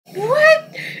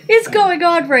going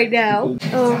on right now?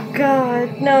 Oh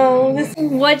god, no.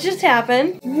 What just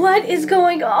happened? What is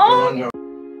going on?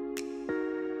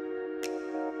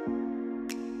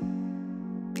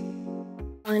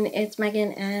 It's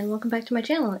Megan and welcome back to my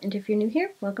channel. And if you're new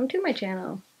here, welcome to my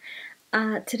channel.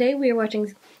 Today we are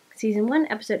watching season 1,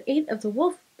 episode 8 of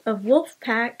Wolf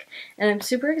Pack, and I'm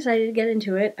super excited to get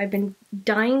into it. I've been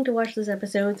dying to watch this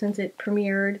episode since it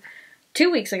premiered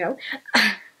 2 weeks ago.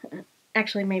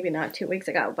 Actually, maybe not 2 weeks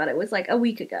ago, but it was like a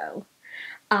week ago.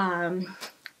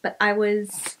 But I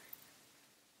was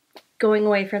going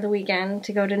away for the weekend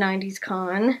to go to 90s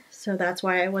Con, so that's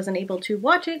why I wasn't able to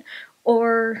watch it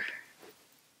or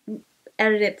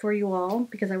edit it for you all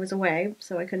because I was away,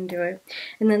 so I couldn't do it.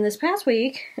 And then this past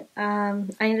week, I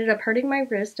ended up hurting my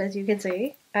wrist, as you can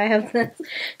see. I have this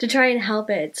to try and help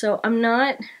it, so I'm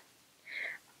going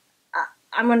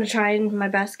to try my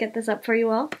best to get this up for you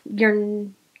all. You're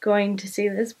going to see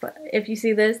this, but if you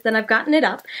see this, then I've gotten it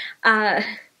up.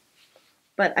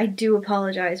 But I do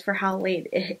apologize for how late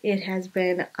it has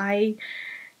been. I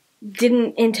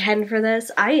didn't intend for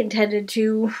this. I intended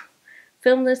to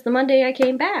film this the Monday I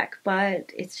came back,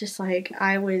 but it's just like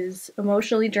I was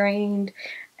emotionally drained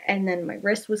and then my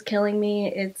wrist was killing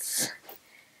me.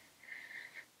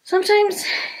 Sometimes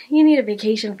you need a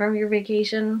vacation from your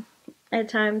vacation at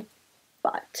times,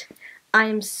 but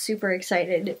I'm super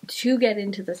excited to get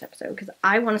into this episode because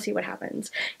I want to see what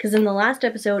happens. Because in the last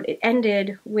episode, it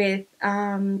ended with,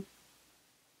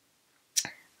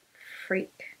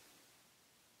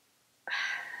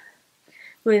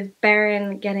 with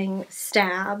Baron getting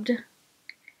stabbed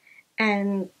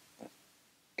and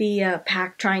the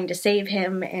pack trying to save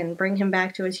him and bring him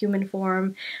back to his human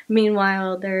form.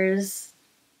 Meanwhile, there's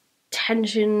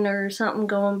tension or something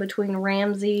going between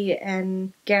Ramsey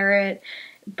and Garrett,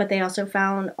 but they also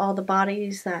found all the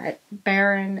bodies that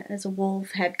Baron as a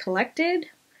wolf had collected.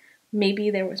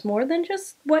 Maybe there was more than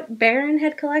just what Baron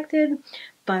had collected,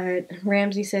 but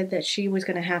Ramsey said that she was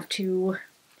going to have to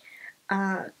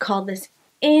call this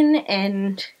in,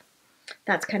 and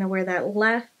that's kind of where that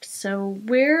left, so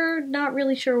we're not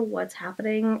really sure what's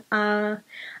happening.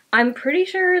 I'm pretty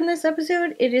sure in this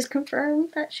episode it is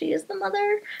confirmed that she is the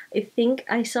mother. I think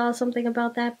I saw something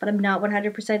about that, but I'm not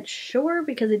 100% sure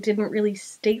because it didn't really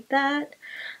state that.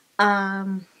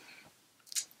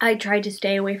 I tried to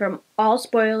stay away from all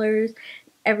spoilers,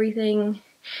 everything.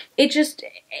 It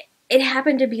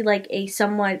happened to be like a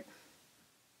somewhat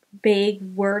vague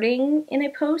wording in a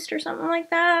post or something like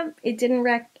that. It didn't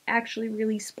actually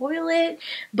really spoil it,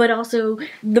 but also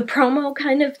the promo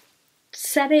kind of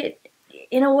said it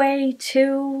in a way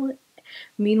too.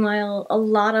 Meanwhile, a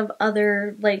lot of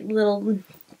other like little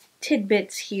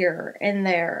tidbits here and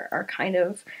there are kind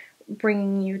of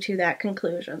bringing you to that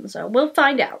conclusion. So we'll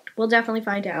find out. We'll definitely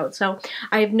find out. So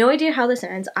I have no idea how this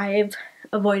ends. I've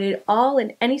avoided all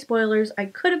and any spoilers I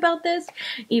could about this,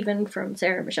 even from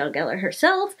Sarah Michelle Gellar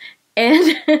herself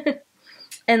and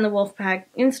and the Wolfpack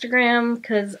Instagram,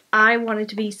 because I wanted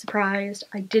to be surprised.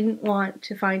 I didn't want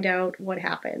to find out what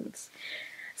happens.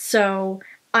 So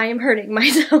I am hurting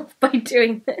myself by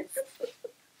doing this.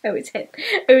 I was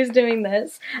doing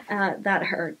this. That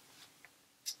hurt.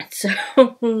 So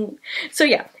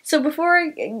yeah. So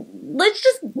let's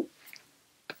just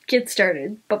get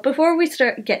started. But before we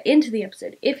get into the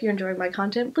episode, if you're enjoying my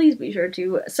content, please be sure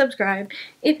to subscribe.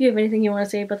 If you have anything you want to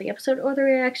say about the episode or the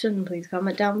reaction, please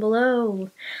comment down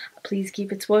below. Please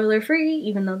keep it spoiler free,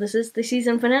 even though this is the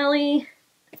season finale.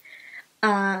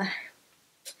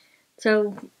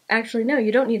 So actually no,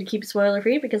 you don't need to keep it spoiler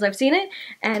free because I've seen it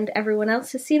and everyone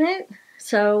else has seen it.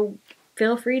 So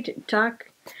feel free to talk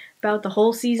about the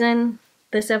whole season,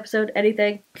 this episode,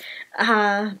 anything.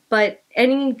 But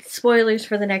any spoilers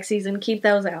for the next season, keep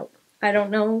those out. I don't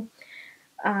know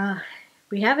if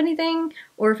we have anything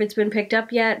or if it's been picked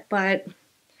up yet, but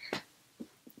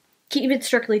keep it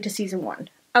strictly to season 1.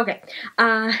 Okay,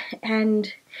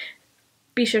 and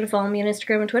be sure to follow me on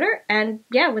Instagram and Twitter, and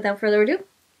yeah, without further ado,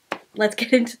 let's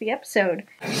get into the episode.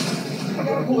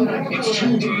 It's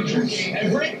too dangerous.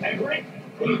 Everett.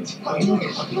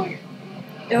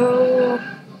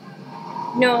 Oh.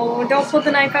 No, don't pull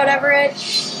the knife out, Everett.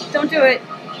 Don't do it.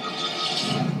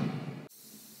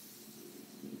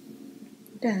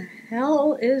 The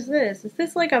hell is this? Is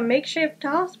this like a makeshift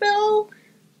hospital?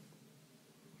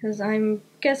 Because I'm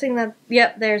guessing that...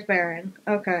 Yep, there's Baron.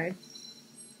 Okay.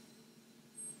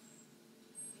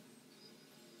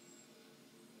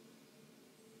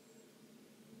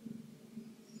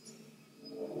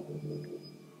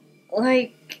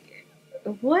 Like,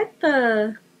 what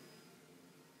the...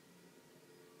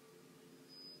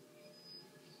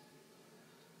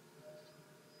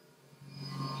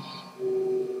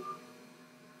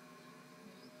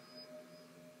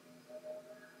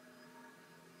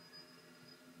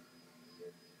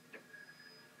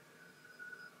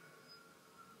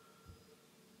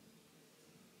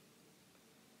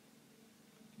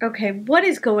 Okay, what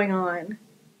is going on?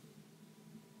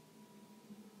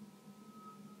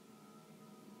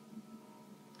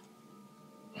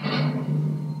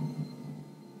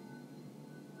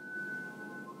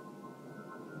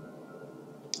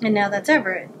 And now that's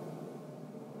Everett.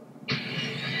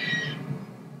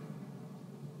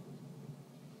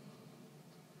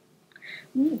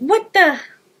 What the? How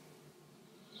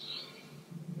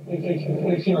are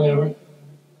you feeling, Everett?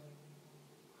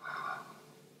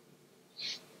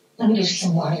 Let me give you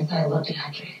some water and pile up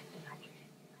dehydrated.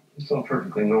 You feel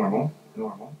perfectly normal.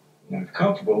 Normal. Now, if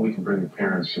comfortable, we can bring your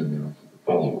parents in there.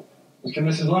 Oh, Mr. and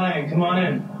Mrs. Lang, come on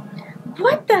in.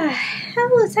 What the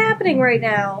hell is happening right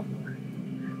now?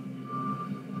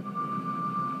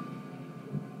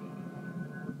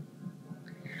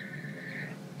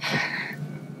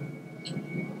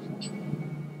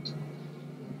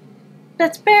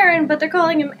 That's Baron, but they're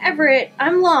calling him Everett.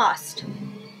 I'm lost.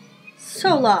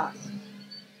 So lost.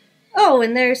 Oh,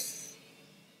 and there's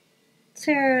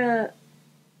Sarah.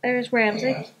 There's Ramsey.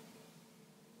 Yeah.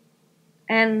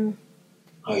 And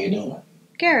How you doing?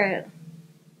 Garrett.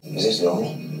 Is this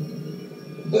normal?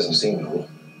 It doesn't seem normal.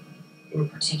 You're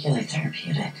particularly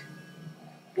therapeutic.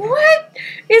 What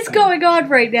is going on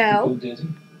right now? Who did it?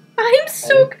 I'm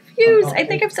so confused. I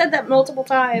think I've said that multiple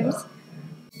times.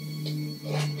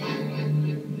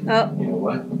 Oh, You know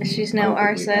what? she's now I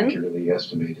don't think we arson. accurately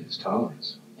estimated his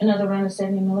tolerance. Another round of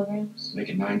 70 milligrams? Make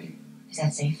it 90. Is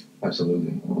that safe?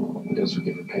 Absolutely. The dose we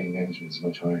give for pain management is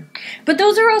much higher. But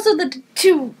those are also the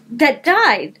two that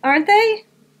died, aren't they?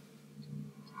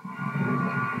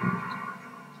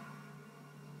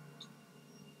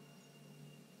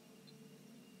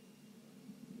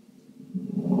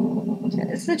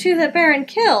 It's the two that Baron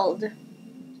killed.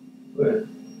 But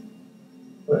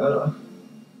I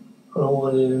don't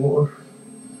want it anymore.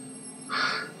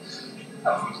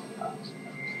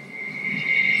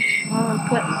 Oh, I'm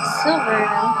putting silver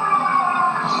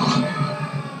in.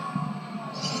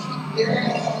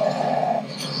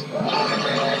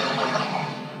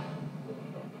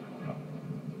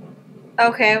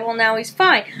 Okay, well now he's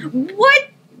fine. What?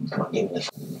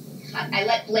 I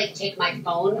let Blake take my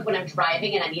phone when I'm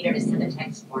driving, and I need her to send a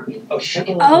text for me.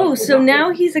 Oh, so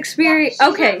now he's experiencing.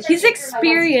 Okay, he's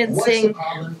experiencing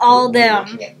all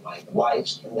them. My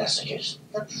wife's messages.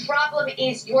 The problem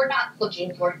is you're not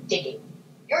looking, you're digging.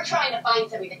 You're trying to find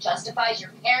something that justifies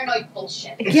your paranoid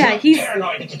bullshit. Yeah, he's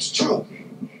paranoid if it's true.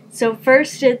 so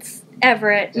first it's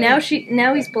Everett. Now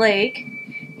he's Blake.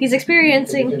 He's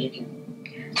experiencing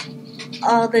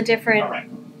all the different All right.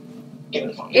 Give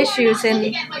me the phone. issues You are not and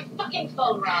looking at my fucking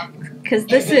phone, Rob. because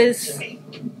this Give it to is me.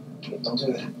 Don't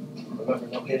do that. Remember,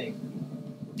 no hitting.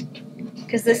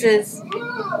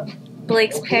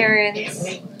 Blake's Give parents.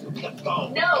 me the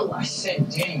phone. No. I said,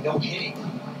 Danny, no hitting.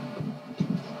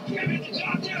 Give me the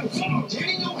goddamn phone.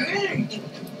 Danny, no hitting.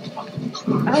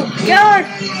 Oh God!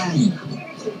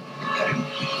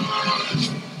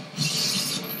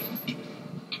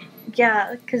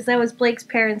 Yeah, because that was Blake's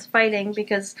parents fighting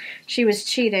because she was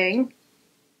cheating.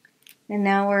 And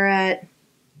now we're at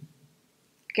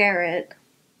Garrett.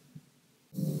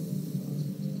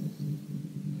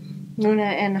 Luna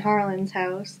and Harlan's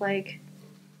house. Like,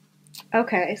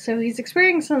 okay, so he's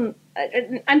experiencing some.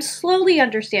 I'm slowly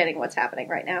understanding what's happening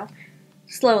right now.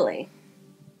 Slowly.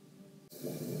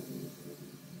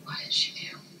 What did she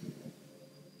do?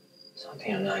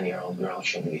 Something a 9-year-old girl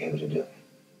shouldn't be able to do.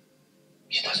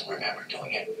 She doesn't remember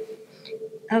doing it.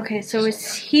 Okay, so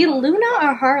is he Luna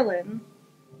or Harlan?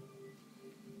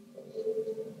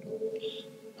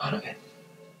 None of it.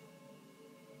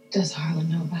 Does Harlan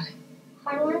know about it?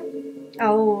 Harlan?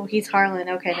 Oh, he's Harlan.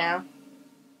 Okay, now.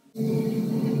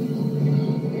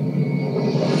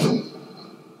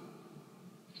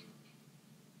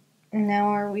 And now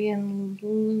are we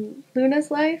in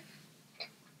Luna's life?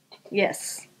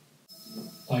 Yes.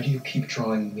 Why do you keep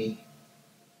drawing me?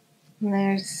 And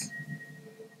there's...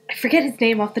 I forget his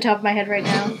name off the top of my head right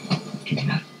now.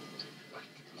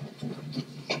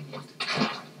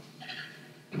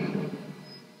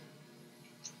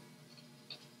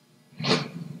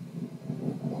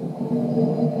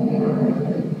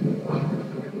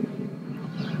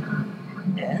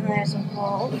 And there's a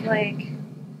wolf, like...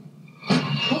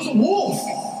 Who's a wolf?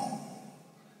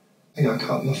 I got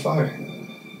caught in the fire.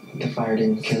 The fire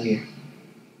didn't kill you.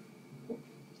 It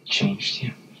changed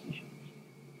you.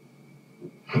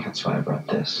 And that's why I brought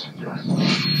this.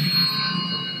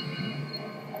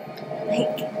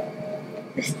 Like...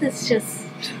 This is just...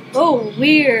 Oh,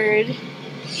 weird.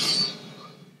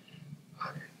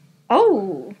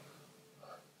 Oh!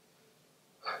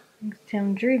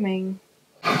 I'm dreaming.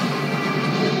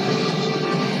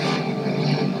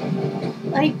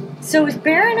 So is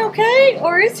Baron okay,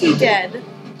 or is he dead?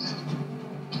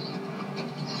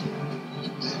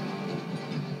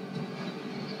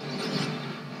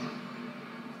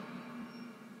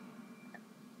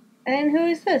 And who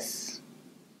is this?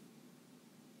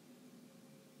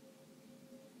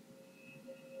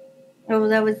 Oh,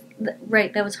 that was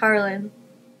right. That was Harlan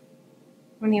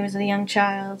when he was a young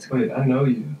child. Wait, I know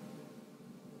you.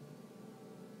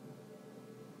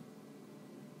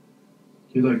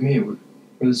 You're like me. We're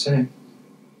the same.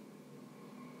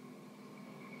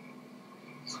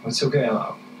 It's okay.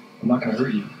 I'm not gonna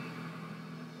hurt you.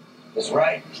 That's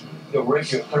right. You'll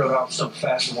rip your throat off so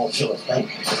fast it won't feel a thing. You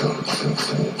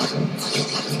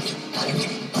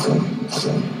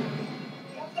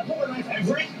have to pull the knife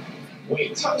every...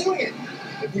 Wait, stop doing it.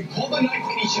 If we pull the knife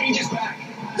and he changes back.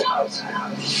 Don't!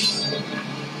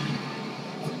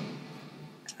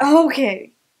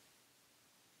 Okay.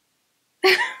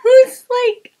 Who's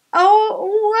like, oh,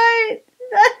 what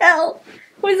the hell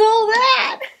was all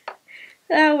that?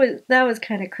 That was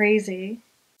kind of crazy.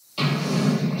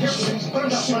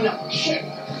 Shit.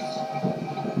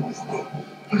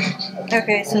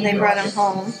 Okay, so they brought him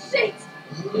home.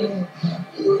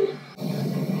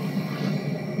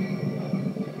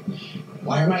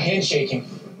 Why are my hands shaking?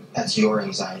 That's your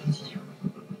anxiety,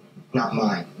 not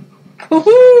mine.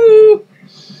 Woohoo!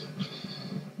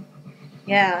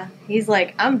 Yeah, he's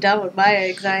like, I'm done with my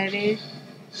anxiety.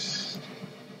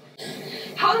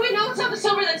 How do we know it's not the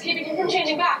silver that's keeping him from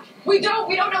changing back? We don't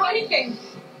know anything.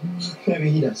 Maybe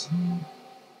he does.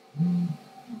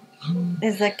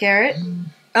 Is that Garrett?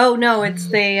 Oh no, it's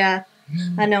the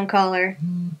unknown caller.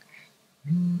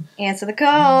 Answer the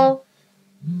call.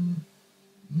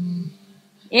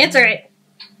 Answer it.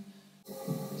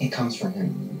 It comes from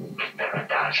him. Baron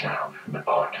dies now. The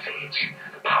bond fades.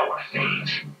 The power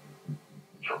fades.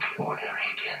 You'll be ordinary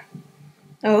again.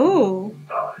 Oh.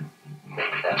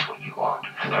 Maybe that's what you want.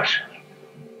 Personally,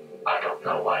 I don't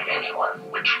know why anyone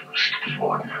would choose to be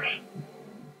ordinary.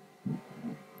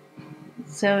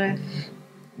 So if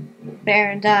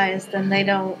Baron dies, then they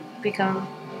don't become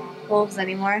wolves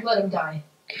anymore. Let him die.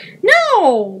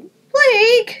 No!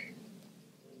 Blake!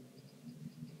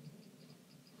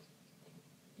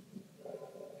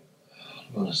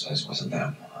 Luna says it wasn't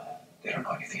them. They don't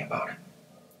know anything about it.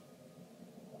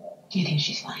 Do you think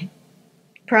she's lying?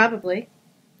 Probably.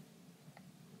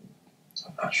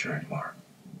 I'm not sure anymore.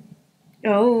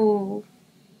 Oh.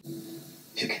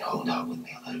 If you can hold out with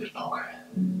me a little bit longer.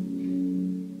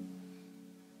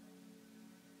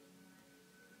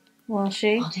 Will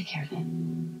she? I'll take care of it.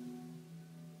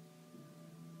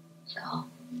 Go.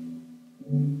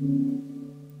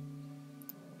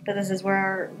 But this is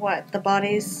where, what, the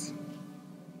bodies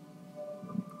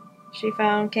she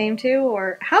found came to?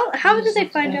 Or how did they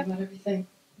find out? About everything.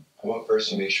 I want first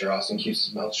to make sure Austin keeps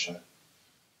his mouth shut.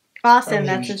 Austin,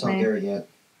 that's his name. Garrett yet.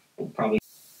 Probably.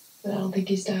 But I don't think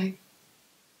he's dying.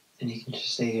 And you can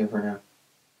just stay here for now.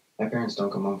 My parents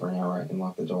don't come home for an hour. I can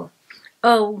lock the door.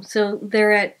 Oh, so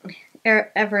they're at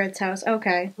Everett's house.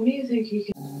 Okay. What do you think he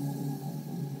can...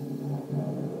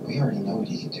 We already know what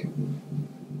he can do.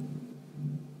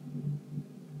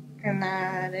 And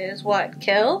that is what?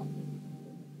 Kill?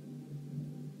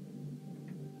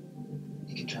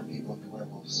 He can turn people into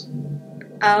werewolves.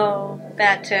 Oh,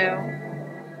 that too.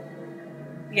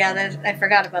 Yeah, I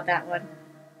forgot about that one.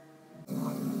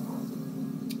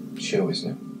 She always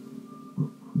knew.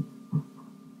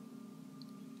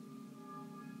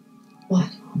 What?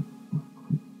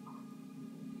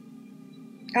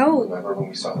 Oh, Remember when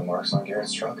we saw the marks on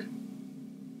Garrett's truck?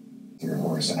 Your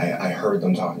horse. I heard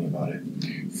them talking about it.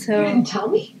 You so... didn't tell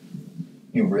me?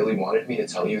 You really wanted me to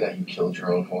tell you that you killed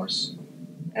your own horse?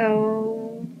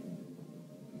 Oh.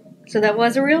 So that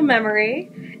was a real memory,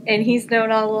 and he's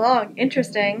known all along.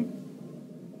 Interesting.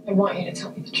 I want you to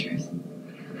tell me the truth.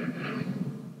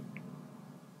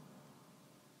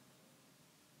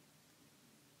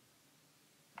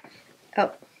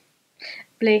 Oh.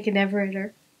 Blake and Everett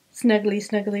are snuggly,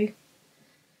 snuggly.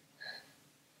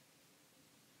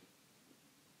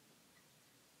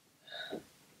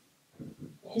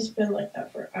 He's been like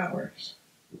that for hours.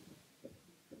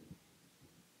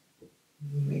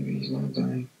 Maybe he's not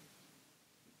dying.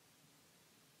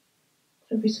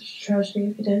 It'd be such a tragedy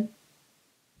if he did.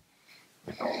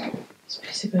 He's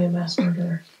basically a mass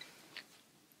murderer.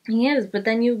 He is, but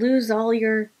then you lose all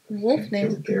your wolf I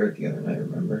names. killed Garrett the other night,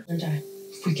 remember? Or die.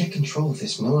 If we get control of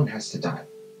this, no one has to die.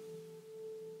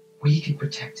 We can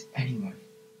protect anyone.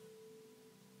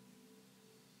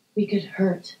 We could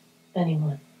hurt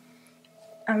anyone.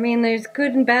 I mean, there's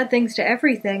good and bad things to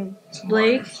everything,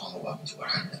 Blake. Follow up to what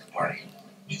happened at the party.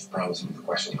 She's promised me the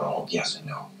questions are all yes and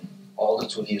no. All the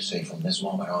two of you say from this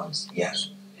moment on is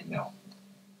yes and no.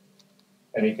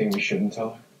 Anything we shouldn't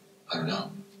tell her? I don't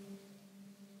know.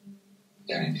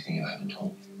 Got anything you haven't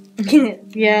told me?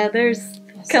 Yeah, there's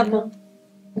couple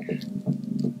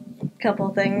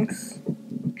things.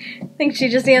 I think she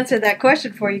just answered that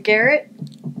question for you, Garrett.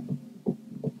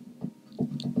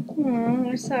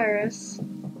 Oh, Cyrus.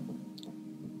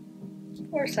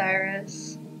 Poor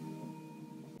Cyrus.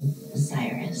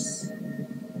 Cyrus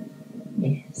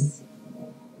is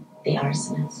the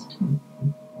arsonist.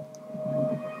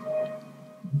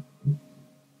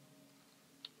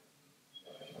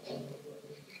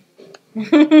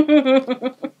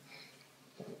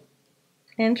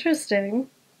 Interesting.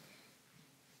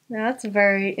 That's a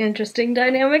very interesting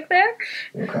dynamic there.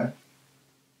 Okay.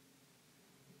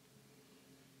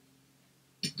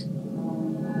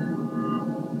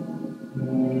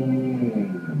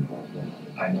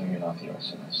 I know you're not the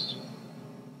arsonist.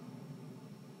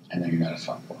 I know you're not a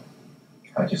fuckboy.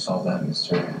 How'd you solve that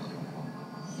mystery?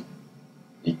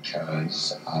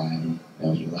 Because I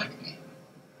know you like me.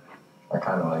 I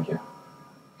kind of like you.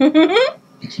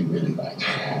 If you really like me.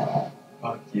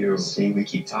 Fuck you. See, we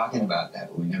keep talking about that,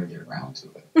 but we never get around to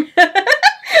it.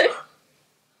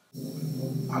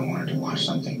 I wanted to watch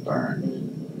something burn.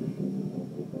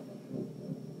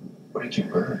 What did you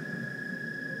burn?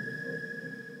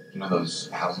 You know those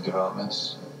housing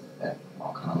developments that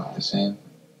all kind of look the same?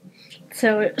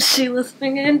 So is she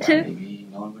listening in Yeah, too? maybe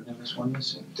no one would know this one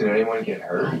missing. Did anyone get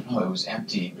hurt? No, it was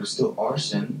empty. It was still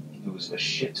arson. It was a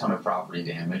shit ton of property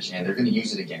damage, and they're going to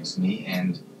use it against me,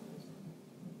 and...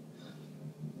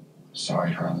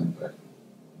 Sorry, Harlan, but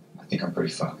I think I'm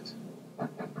pretty fucked. I'm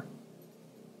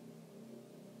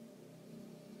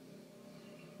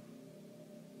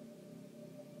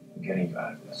getting you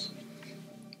out of this.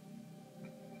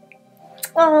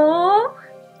 Aww.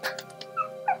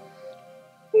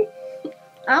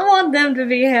 I want them to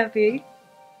be happy.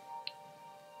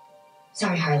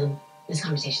 Sorry, Harlan. This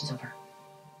conversation's over.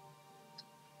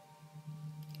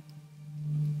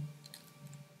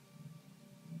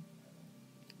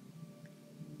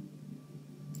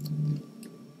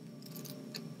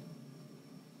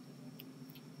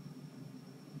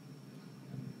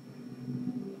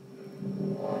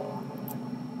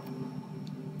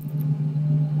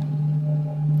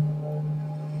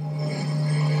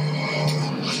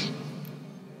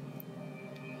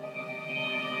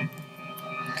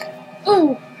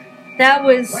 Ooh, that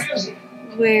was Where is he?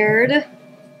 weird.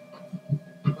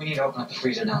 We need to open up the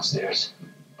freezer downstairs.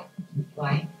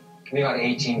 Why? Can be about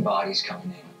 18 bodies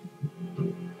coming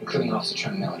in, including Officer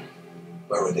Trent Miller.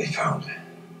 Where were they found?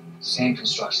 Same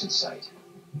construction site.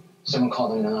 Someone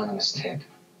called in an anonymous tip.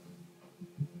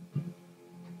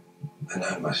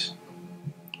 Anonymous.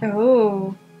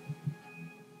 Oh.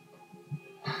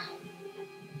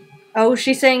 Oh,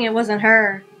 she's saying it wasn't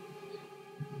her.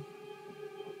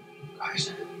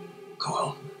 Guys, go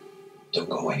home. Don't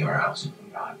go anywhere else.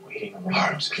 I'm not waiting around.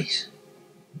 Harlan, please.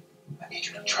 I need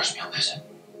you to trust me on this.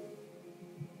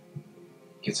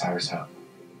 Get Cyrus out.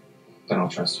 Then I'll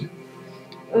trust you.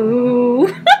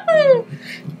 Ooh.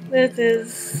 This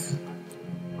is...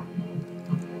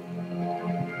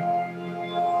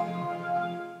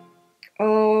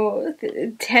 Oh,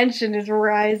 the tension is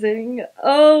rising.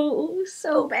 Oh,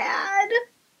 so bad.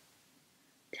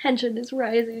 Tension is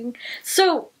rising.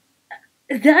 So,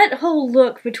 that whole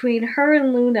look between her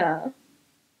and Luna,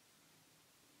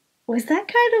 was that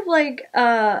kind of like,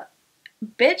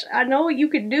 bitch, I know what you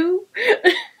can do?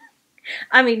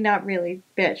 I mean, not really,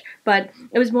 bitch, but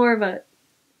it was more of a,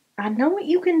 I know what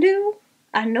you can do.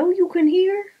 I know you can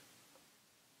hear.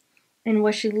 And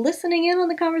was she listening in on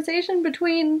the conversation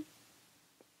between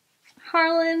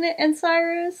Harlan and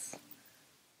Cyrus?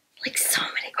 Like, so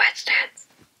many questions.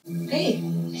 Hey,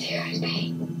 fear is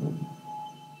pain.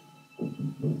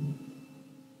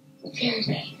 Fear is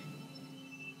pain.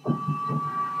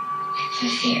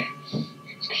 Fear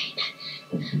is pain.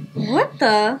 What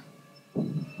the?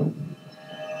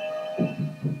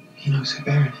 He knows who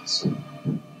Baron is.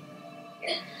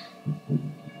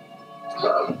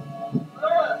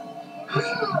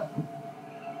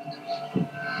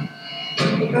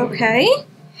 Okay.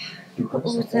 You heard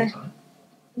us What was the whole that? time.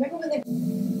 Remember when they...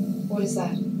 What is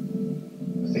that?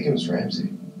 I think it was Ramsey.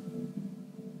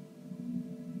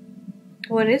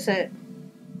 What is it?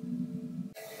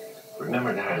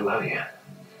 Remember that I love you.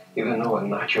 Even though I'm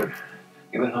not your...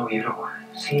 Even though you don't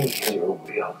see me as your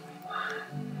real.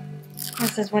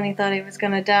 This is when he thought he was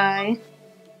gonna die.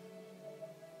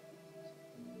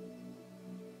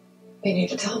 They need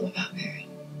to tell him about Mary.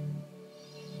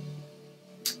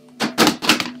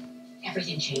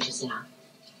 Everything changes now.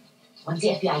 Once the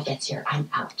FBI gets here, I'm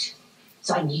out.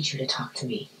 So I need you to talk to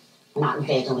me, not in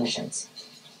vague illusions.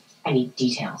 I need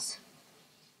details.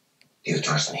 Do you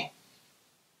trust me?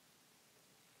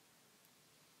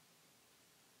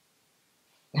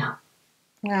 No,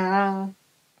 Ah.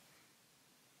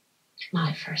 not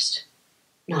at first.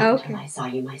 Not Okay. until I saw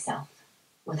you myself,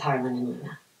 with Harlan and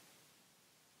Luna.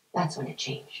 That's when it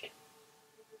changed.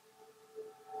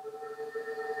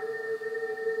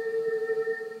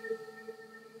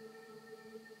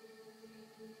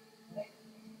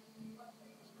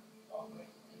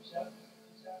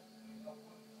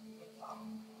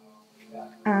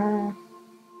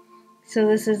 So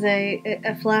this is a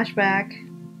flashback.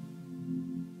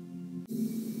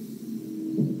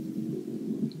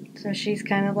 So she's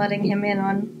kind of letting him in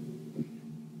on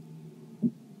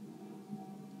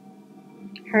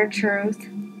her truth.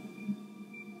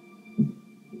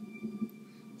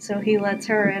 So he lets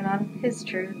her in on his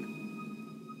truth.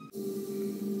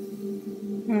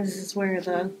 And this is where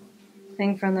the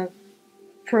thing from the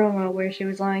promo where she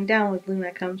was lying down with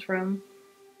Luna comes from.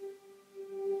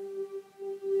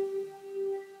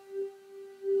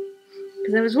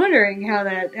 Because I was wondering how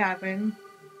that happened.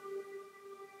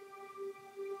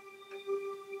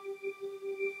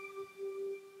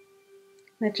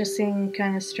 That just seemed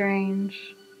kind of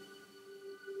strange.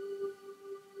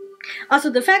 Also,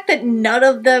 the fact that none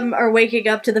of them are waking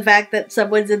up to the fact that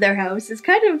someone's in their house is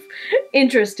kind of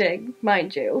interesting,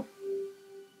 mind you.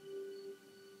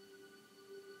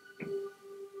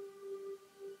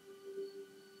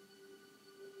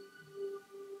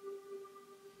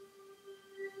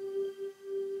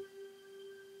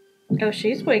 Oh,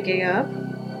 she's waking up.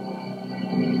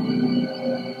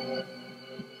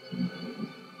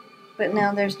 But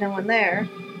now there's no one there.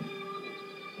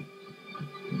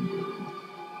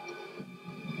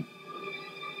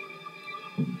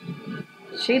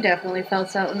 She definitely felt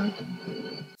something.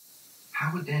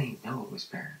 How would Danny know it was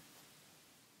Baron?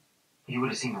 He would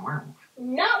have seen the werewolf.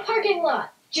 Not parking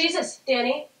lot. Jesus,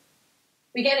 Danny.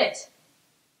 We get it.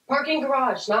 Parking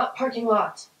garage, not parking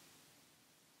lot.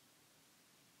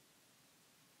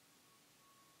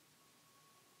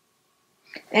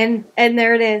 And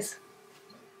there it is.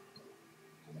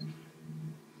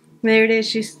 There it is.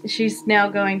 She's now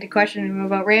going to question him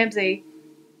about Ramsey.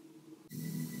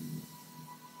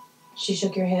 She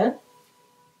shook your hand?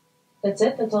 That's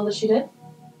it? That's all that she did?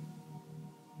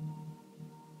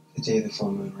 The day of the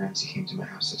full moon, Ramsey came to my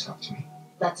house to talk to me.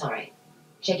 That's all right.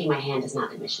 Shaking my hand is not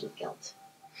an admission of guilt.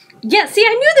 Yeah, see,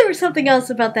 I knew there was something else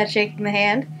about that shaking the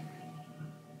hand.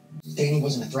 Danny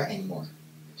wasn't a threat anymore.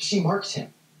 She marked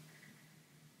him.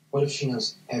 What if she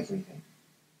knows everything?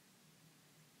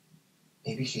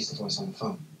 Maybe she's the voice on the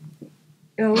phone.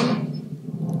 Oh.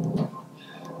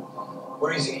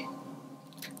 Where is he?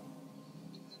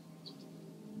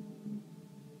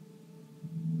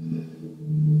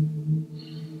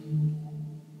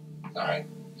 All right.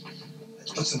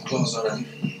 Let's put some clothes on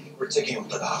him. We're taking him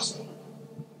to the hospital.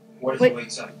 What if Wait. he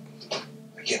wakes up?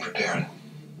 I can't prepare him.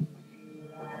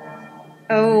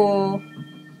 Oh.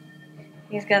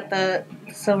 He's got the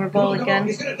silver bullet Come on, gun.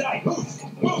 he's gonna die.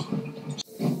 Move! Move!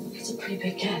 It's a pretty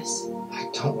big guess. I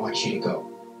don't want you to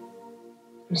go.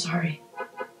 I'm sorry.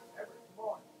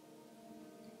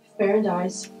 If Baron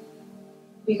dies,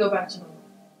 we go back to normal.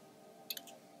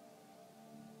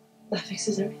 That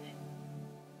fixes everything.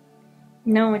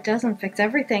 No, it doesn't fix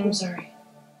everything. I'm sorry.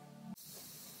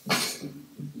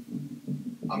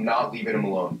 I'm not leaving him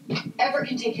alone. Ever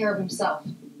can take care of himself.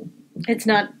 It's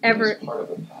not ever. He's part of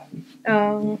the pack.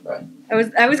 Oh. Right.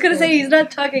 I was gonna say he's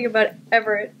not talking about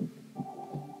Everett.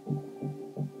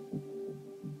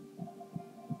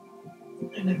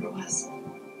 I never was.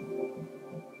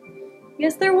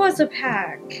 Yes, there was a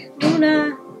pack.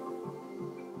 Luna.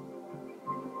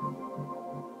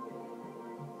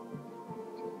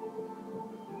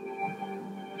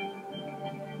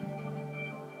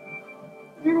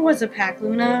 There was a pack,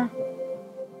 Luna.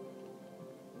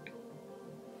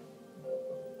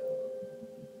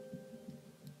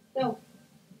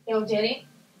 No, Danny.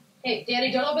 Hey,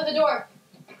 Danny, don't open the door.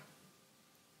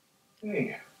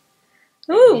 Hey,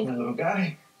 Ooh. my little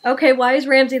guy. Okay, why is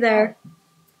Ramsey there?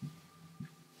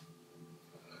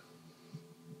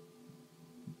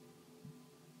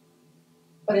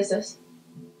 What is this?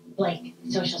 Blake,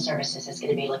 social services is going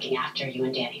to be looking after you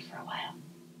and Danny for a while.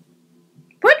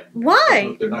 What? Why?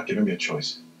 Look, they're not giving me a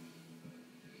choice.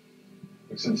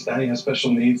 Look, since Danny has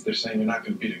special needs, they're saying you're not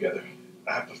going to be together.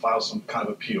 I have to file some kind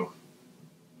of appeal.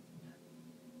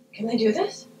 Can they do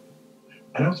this?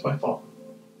 I know it's my fault.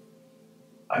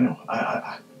 I know.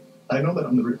 I know that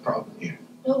I'm the real problem here.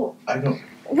 No, I know.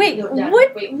 Wait, No, Dad,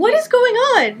 what? wait, What please. is going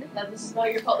on? Dad, this is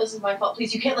not your fault. This is my fault.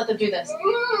 Please, you can't let them do this.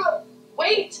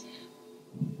 Wait!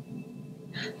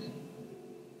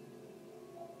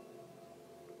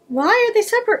 Why are they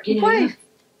separate? You know, Why? you have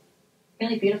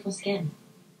really beautiful skin.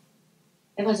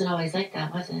 It wasn't always like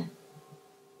that, was it?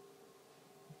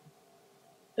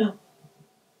 No.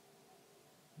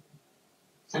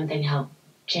 Something helped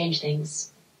change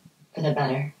things for the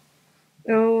better.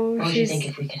 Oh, What would you she's... think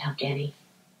if we could help Danny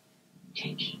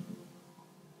change?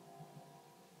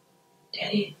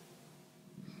 Danny,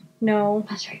 No.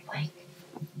 That's right, Blake.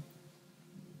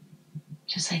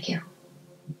 Just like you.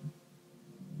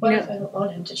 what No. if I don't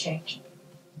want him to change?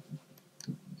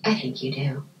 I think you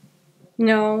do.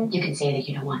 No. You can say that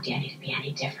you don't want Danny to be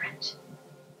any different.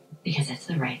 Because that's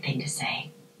the right thing to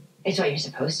say. It's what you're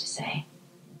supposed to say.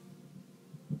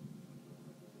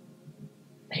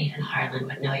 But even Harlan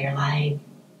would know you're lying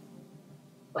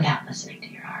without listening to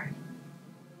your heart.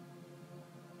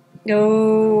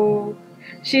 Oh,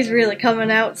 she's really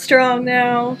coming out strong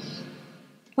now.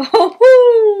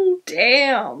 Oh,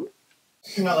 damn.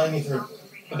 You're not letting me through.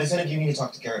 But they said if you need to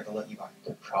talk to Garrett, they'll let you back.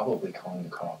 They're probably calling the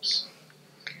cops.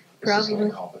 This is Probably.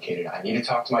 getting complicated. I need to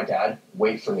talk to my dad.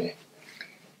 Wait for me.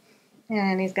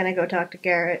 And he's gonna go talk to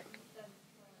Garrett.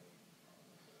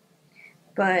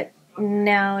 But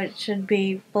now it should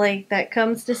be Blake that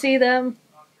comes to see them.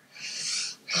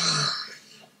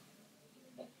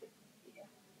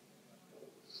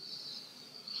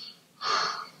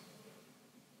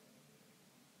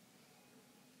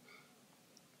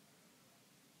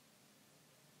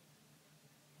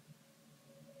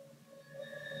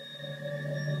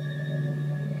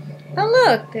 Oh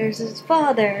look, there's his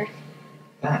father.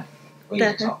 Dad, we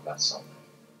need to talk about something.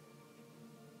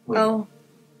 Wait, Oh,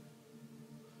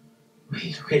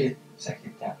 wait a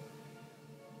second, Dad.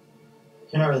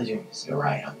 You're not really doing this. You're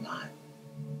right, I'm not.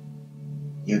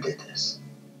 You did this.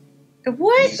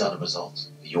 what? These are the results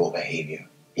of your behavior.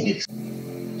 You need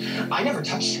to... I never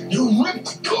touched you. You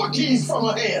ripped car keys from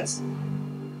my hands.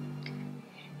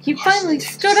 He finally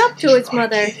stood up to his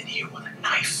mother. Hit you with a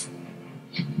knife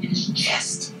in his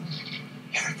chest.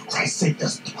 And for Christ's sake,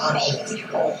 there's blood all over your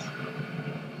roll.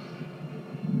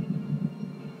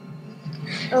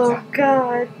 Oh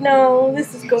god, no,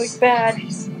 this is going bad.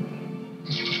 Please.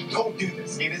 Don't do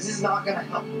this. Okay? This is not gonna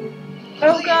help.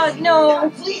 Oh Please. god, no.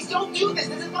 Dad, please don't do this.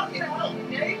 This is not gonna help.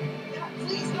 Okay? Dad,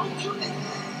 please don't do this.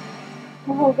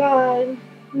 Oh god,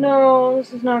 no,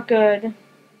 this is not good.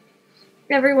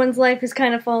 Everyone's life is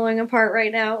kind of falling apart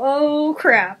right now. Oh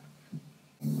crap.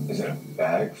 Is it a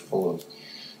bag full of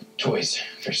toys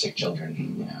for sick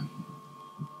children? Yeah.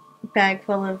 Bag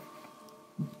full of...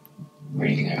 Where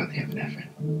do you think I got the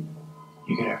epinephrine?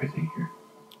 You get everything here.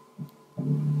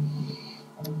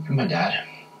 From my dad.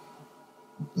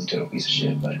 He's a total piece of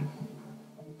shit, but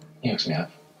he hooks me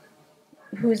up.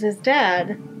 Who's his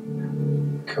dad?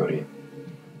 Cody.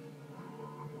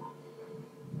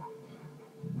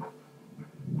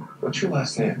 What's your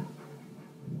last name?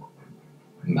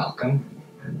 Malcolm?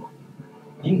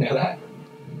 You know that?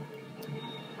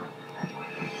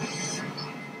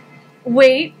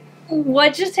 Wait,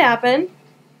 what just happened?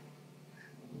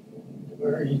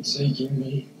 Where are you taking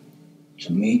me?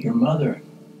 To meet your mother.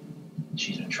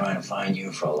 She's been trying to find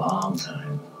you for a long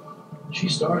time. She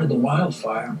started the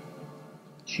wildfire.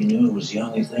 She knew it was the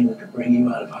only thing that could bring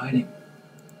you out of hiding.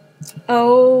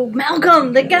 Oh,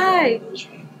 Malcolm, the guy!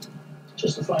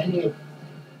 Just to find you.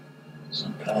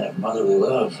 Some kind of motherly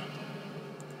love,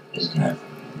 isn't it?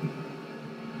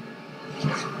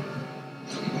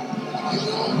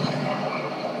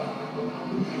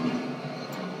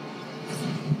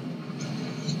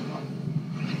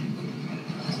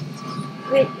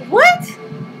 Wait, what?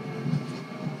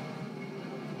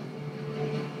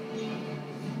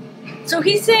 So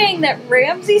he's saying that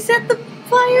Ramsey set the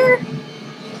fire?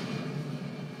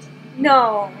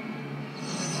 No.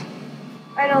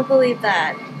 I don't believe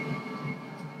that.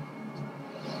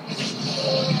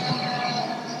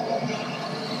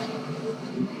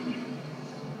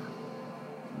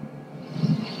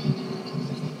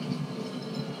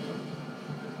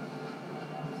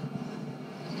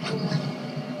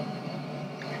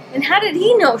 And how did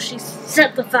he know she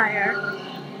set the fire?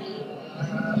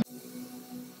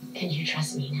 Can you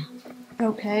trust me now?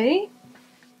 Okay.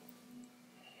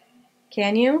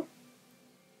 Can you?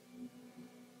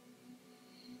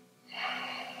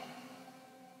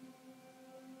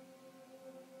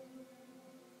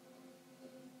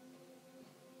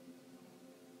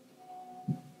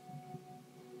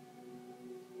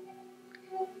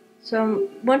 So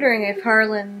I'm wondering if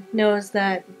Harlan knows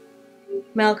that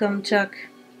Malcolm took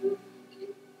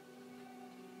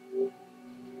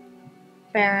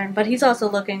Baron, but he's also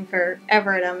looking for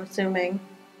Everett, I'm assuming.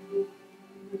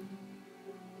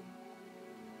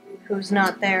 who's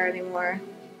not there anymore.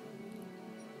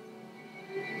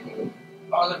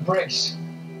 Arlen Briggs,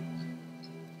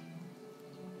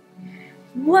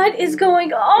 What is going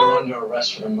you're on? under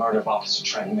arrest for the murder of Officer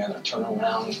Trent Miller. Turn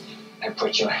around and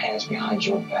put your hands behind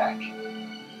your back.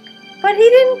 But he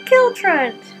didn't kill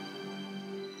Trent.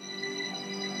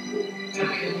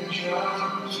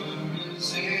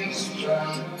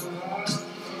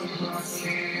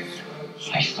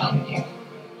 I found you.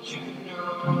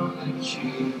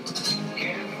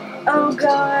 Oh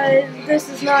god, this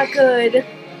is not good.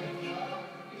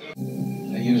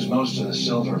 I used most of the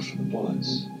silver for the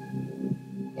bullets.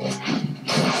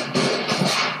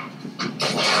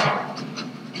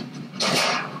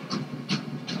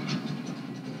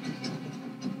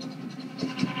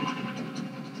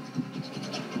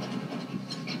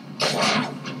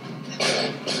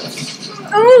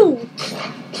 Ooh!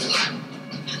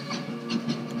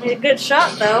 Made a good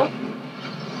shot though.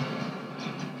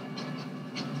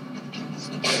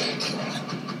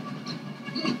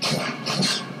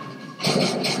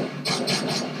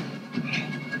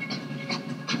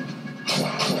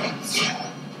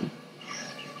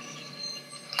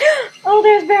 Oh,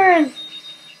 there's Baron!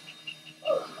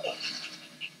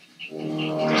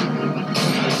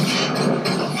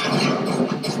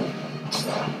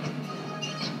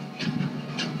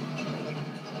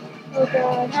 Oh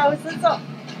god, how is this all?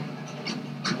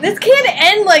 This can't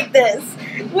end like this!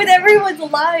 With everyone's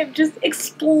alive just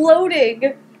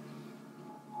exploding!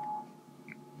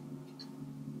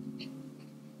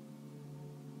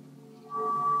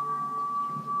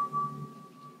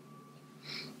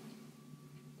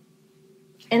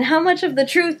 And how much of the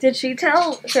truth did she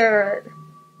tell Sherrod?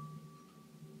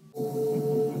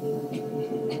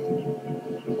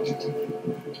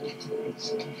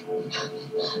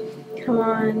 Come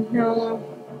on, no.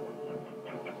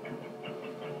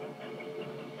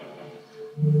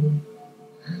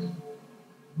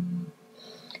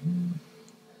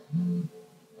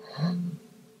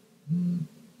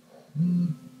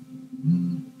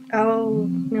 Oh,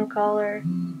 no caller.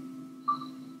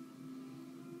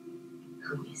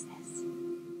 Who is this?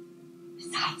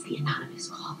 Besides the anonymous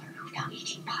caller who found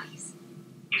 18 bodies.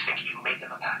 You think you can make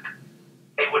them a pack?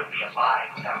 They wouldn't be alive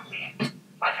without me.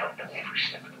 I've helped them every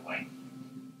step of the way.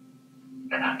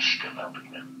 And I'm still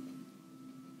helping them.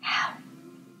 How?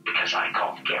 Because I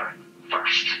called Garrett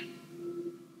first.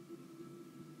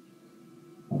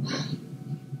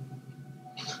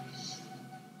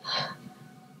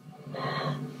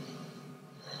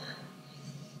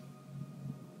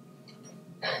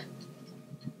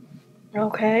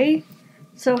 Okay.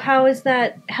 So how is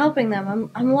that helping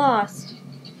them? I'm lost.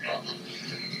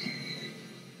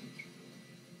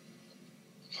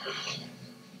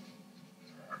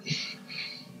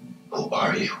 Who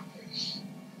are you?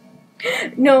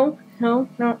 No.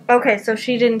 Okay, so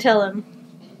she didn't tell him.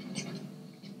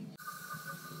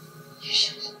 You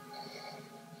should.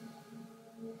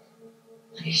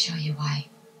 Let me show you why.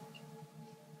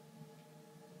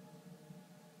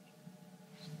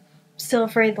 Still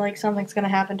afraid like something's gonna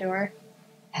happen to her.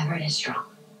 Everett is strong.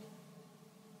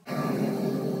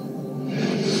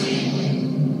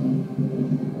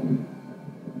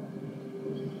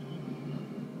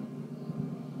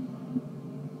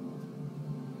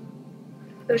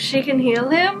 So she can heal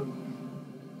him?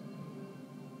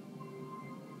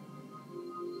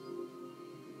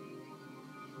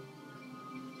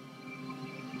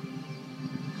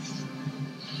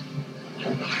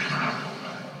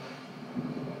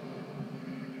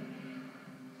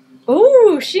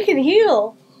 Ooh, she can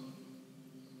heal.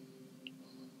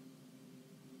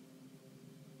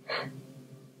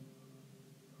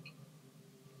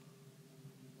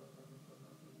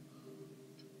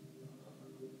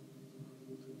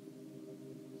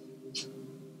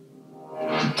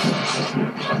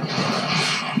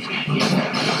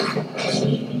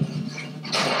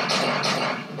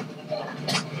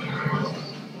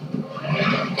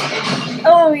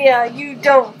 Oh yeah, you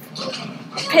don't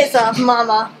piss off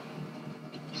Mama.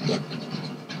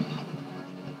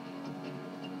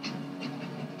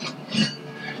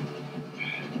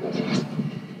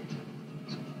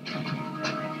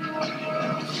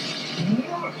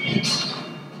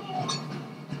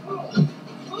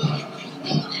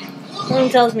 Someone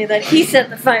tells me that he set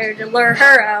the fire to lure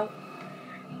her out.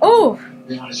 Oh!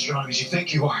 You're not as strong as you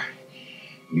think you are.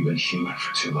 You've been human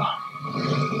for too long.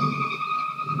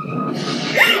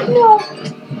 No!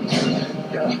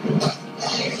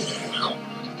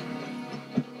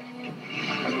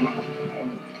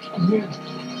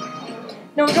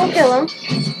 No, don't kill him.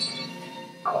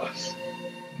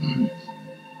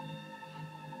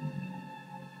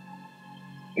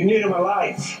 You need him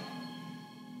alive.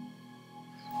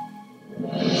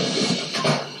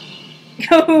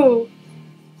 No!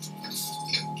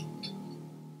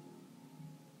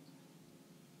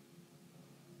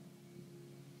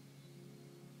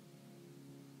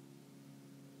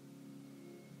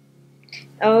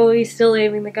 Oh, he's still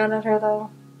aiming the gun at her,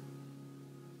 though.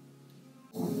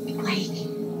 Blake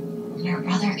and her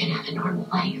brother can have a normal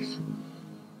life.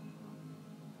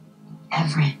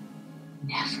 Everett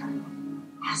never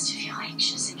has to feel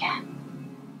anxious again.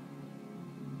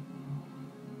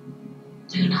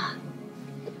 Luna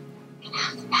can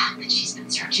have the path that she's been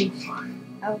searching for.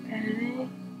 Okay.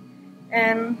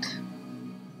 And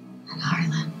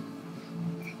Harlan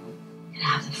can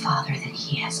have the father that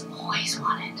he has always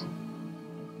wanted.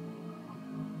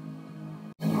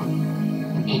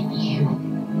 And you.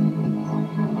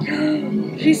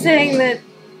 she's saying that...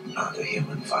 Not the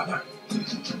human father.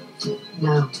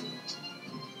 No.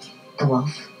 The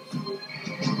wolf.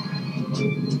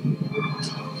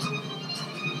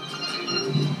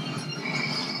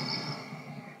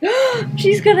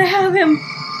 she's gonna have him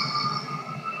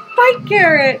fight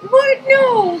Garrett! What?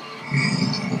 No!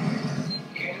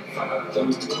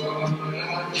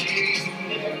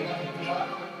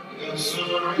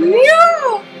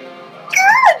 No!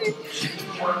 God!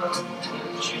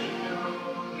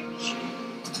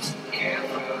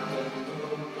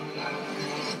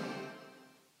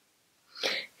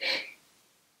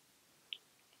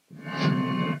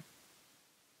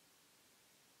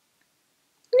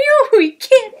 No, we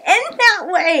can't end that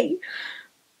way!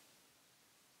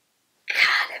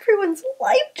 God, everyone's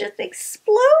life just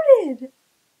exploded!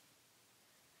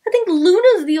 I think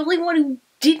Luna's the only one who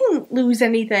didn't lose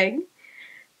anything.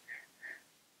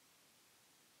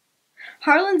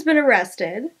 Harlan's been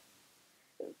arrested.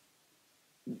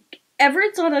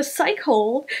 Everett's on a psych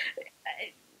hold.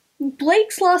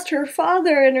 Blake's lost her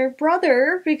father and her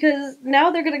brother because now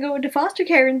they're going to go into foster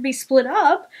care and be split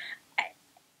up.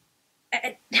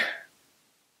 At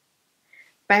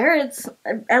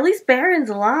least Barron's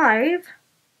alive.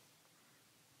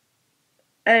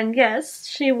 And yes,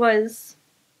 she was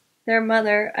their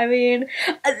mother. I mean,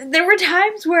 there were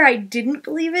times where I didn't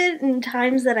believe it and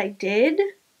times that I did.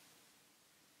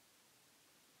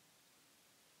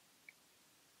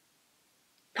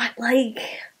 But, like,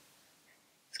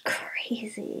 it's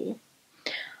crazy.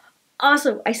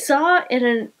 Also, I saw in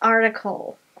an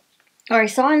article, or I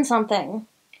saw in something,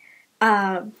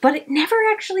 but it never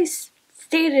actually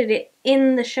stated it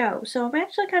in the show. So I'm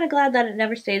actually kind of glad that it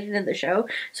never stated in the show.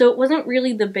 So it wasn't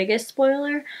really the biggest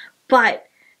spoiler, but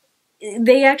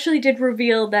they actually did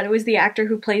reveal that it was the actor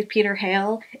who plays Peter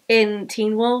Hale in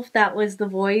Teen Wolf that was the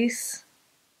voice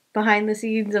behind the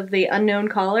scenes of the unknown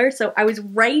caller. So I was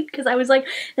right, because I was like,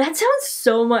 that sounds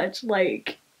so much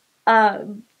like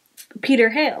Peter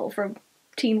Hale from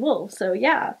Teen Wolf. So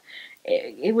yeah,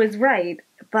 it was right.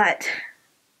 But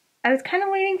I was kind of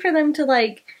waiting for them to,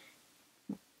 like,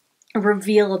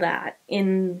 reveal that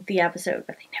in the episode,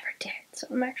 but they never did. So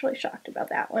I'm actually shocked about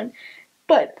that one.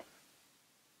 But,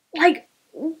 like,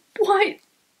 what?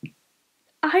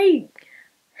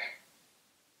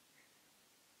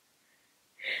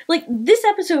 Like, this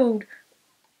episode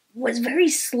was very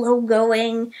slow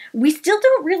going. We still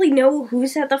don't really know who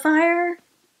set the fire.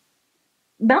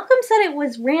 Malcolm said it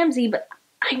was Ramsey, but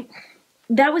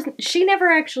she never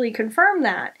actually confirmed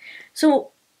that.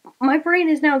 So my brain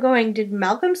is now going, did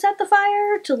Malcolm set the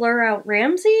fire to lure out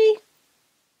Ramsey?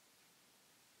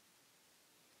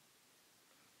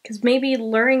 Because maybe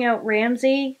luring out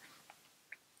Ramsey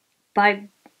by,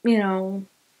 you know,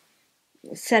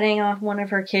 setting off one of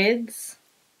her kids,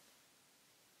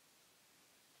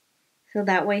 so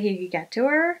that way he could get to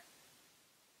her?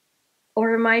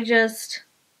 Or am I just,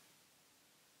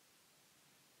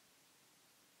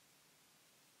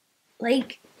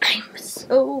 like, I'm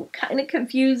so kind of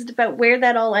confused about where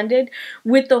that all ended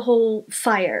with the whole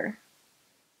fire.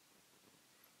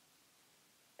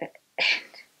 And,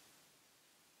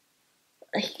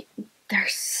 like,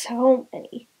 there's so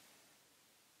many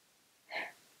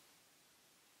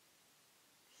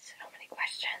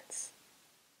questions.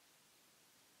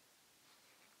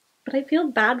 But I feel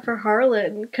bad for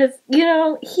Harlan, because, you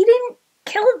know, he didn't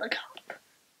kill the cop.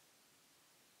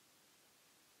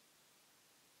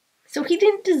 So he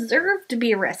didn't deserve to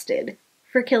be arrested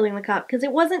for killing the cop, because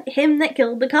it wasn't him that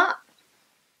killed the cop.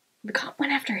 The cop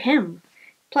went after him.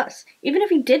 Plus, even if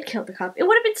he did kill the cop, it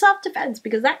would have been self-defense,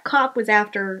 because that cop was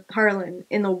after Harlan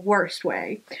in the worst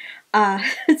way.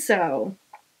 So...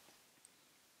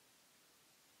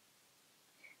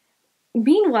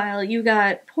 Meanwhile, you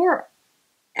got poor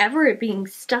Everett being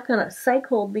stuck on a psych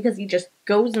hold because he just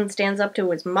goes and stands up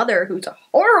to his mother, who's a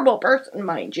horrible person,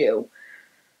 mind you.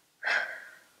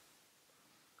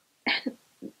 And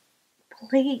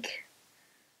like,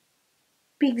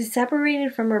 being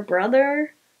separated from her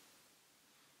brother.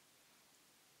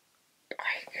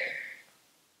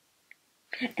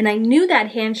 And I knew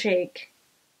that handshake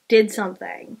did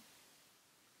something.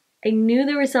 I knew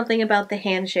there was something about the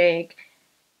handshake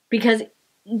because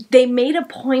they made a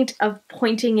point of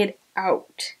pointing it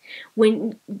out.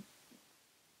 When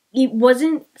it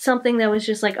wasn't something that was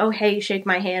just like, oh, hey, shake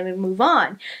my hand and move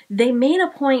on. They made a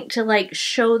point to, like,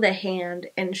 show the hand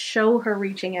and show her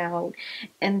reaching out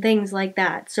and things like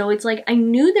that. So it's like, I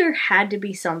knew there had to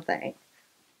be something.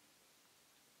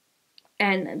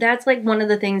 And that's, like, one of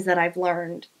the things that I've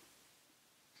learned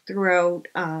throughout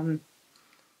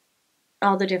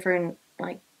all the different,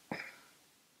 like,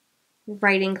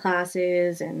 writing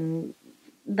classes and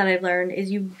that I've learned is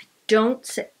you don't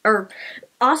say, or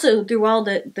also through all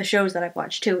the shows that I've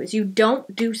watched too, is you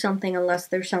don't do something unless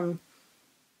there's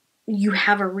you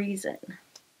have a reason.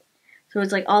 So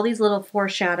it's like all these little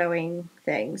foreshadowing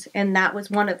things, and that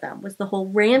was one of them, was the whole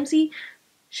Ramsay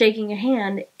shaking a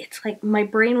hand. It's like my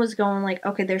brain was going like,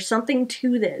 okay, there's something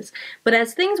to this. But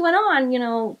as things went on, you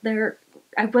know,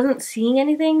 I wasn't seeing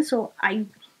anything, so I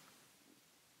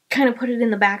kind of put it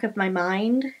in the back of my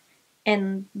mind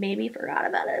and maybe forgot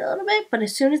about it a little bit. But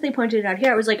as soon as they pointed it out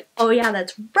here, I was like, oh yeah,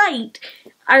 that's right.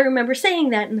 I remember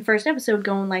saying that in the first episode,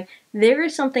 going like, there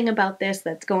is something about this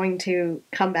that's going to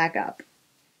come back up.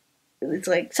 It's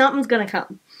like something's going to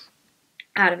come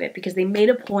out of it because they made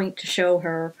a point to show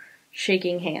her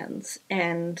shaking hands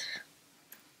and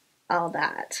all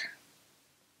that.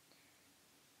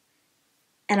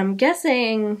 And I'm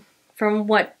guessing from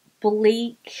what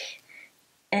Blake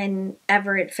and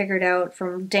Everett figured out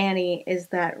from Danny is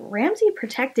that Ramsay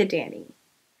protected Danny.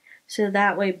 So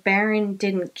that way Baron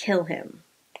didn't kill him.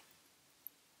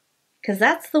 Because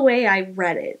that's the way I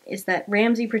read it, is that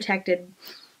Ramsay protected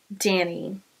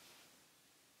Danny.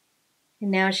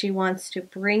 And now she wants to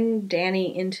bring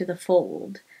Danny into the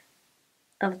fold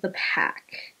of the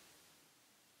pack.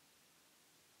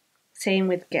 Same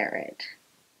with Garrett.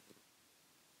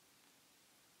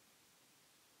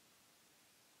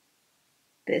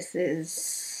 This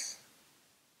is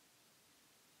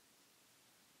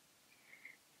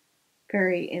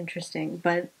very interesting,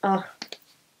 but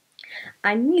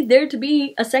I need there to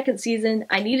be a second season.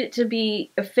 I need it to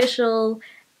be official,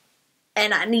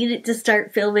 and I need it to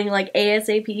start filming like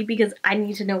ASAP because I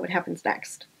need to know what happens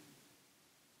next.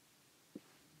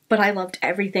 But I loved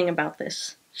everything about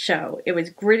this show. It was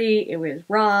gritty, it was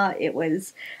raw, it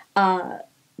was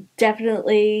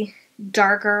definitely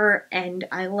darker, and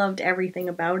I loved everything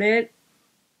about it.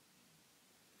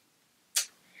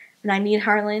 And I need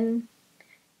Harlan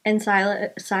and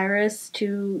Cyrus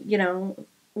to, you know,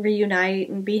 reunite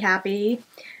and be happy.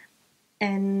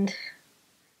 And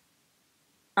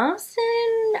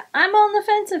Austin, I'm on the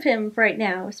fence of him right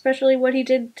now, especially what he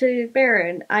did to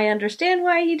Baron. I understand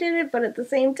why he did it, but at the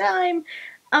same time,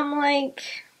 I'm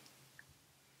like...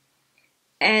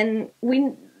 And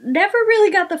we never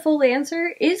really got the full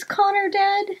answer. Is Connor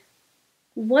dead?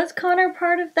 Was Connor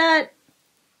part of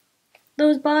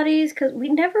those bodies? Because we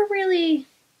never really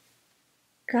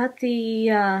got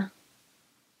the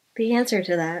answer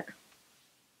to that.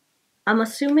 I'm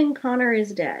assuming Connor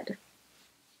is dead.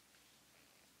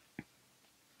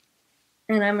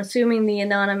 And I'm assuming the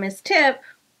anonymous tip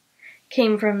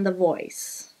came from the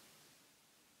voice.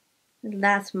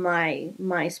 That's my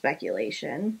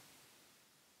speculation.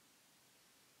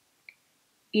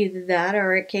 Either that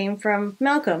or it came from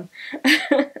Malcolm.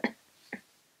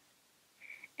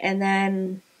 And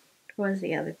then, what was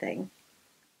the other thing?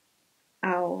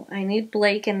 Oh, I need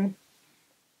Blake and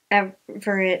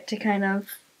Everett to kind of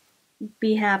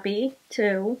be happy,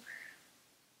 too.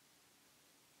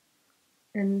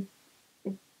 And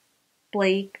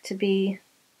Blake to be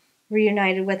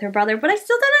reunited with her brother. But I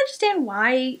still don't understand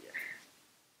why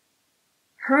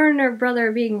her and her brother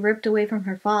are being ripped away from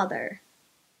her father.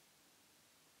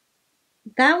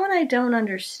 That one I don't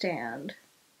understand.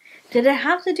 Did it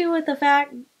have to do with the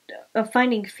fact of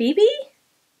finding Phoebe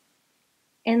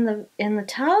in the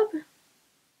tub?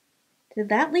 Did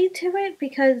that lead to it?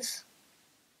 Because,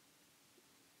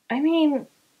 I mean,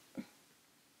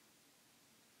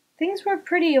 things were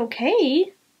pretty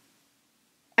okay.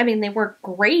 I mean, they weren't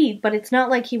great, but it's not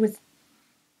like he was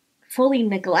fully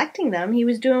neglecting them. He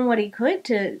was doing what he could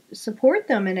to support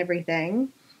them and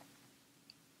everything.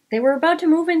 They were about to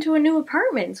move into a new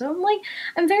apartment, so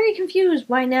I'm very confused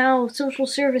why now social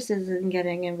services isn't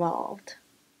getting involved.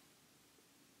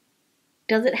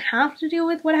 Does it have to do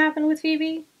with what happened with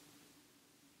Phoebe?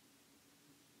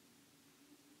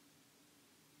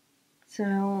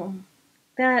 So,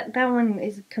 that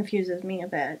one confuses me a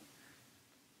bit.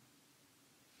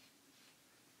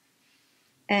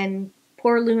 And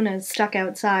poor Luna's stuck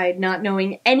outside not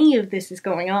knowing any of this is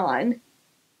going on.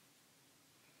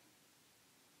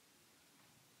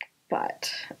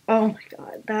 But, oh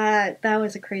my god, that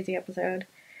was a crazy episode.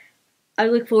 I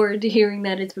look forward to hearing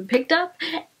that it's been picked up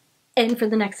and for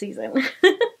the next season.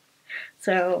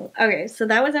 So, okay, so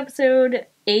that was episode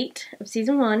 8 of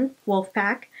season 1,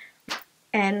 Wolfpack.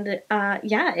 And,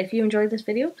 yeah, if you enjoyed this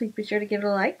video, please be sure to give it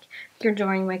a like. If you're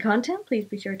enjoying my content, please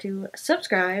be sure to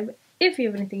subscribe. If you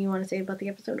have anything you want to say about the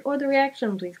episode or the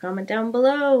reaction, please comment down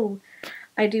below.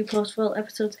 I do post full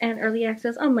episodes and early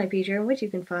access on my Patreon, which you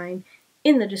can find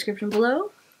in the description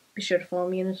below. Be sure to follow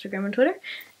me on Instagram and Twitter.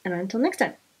 And until next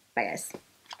time, bye guys.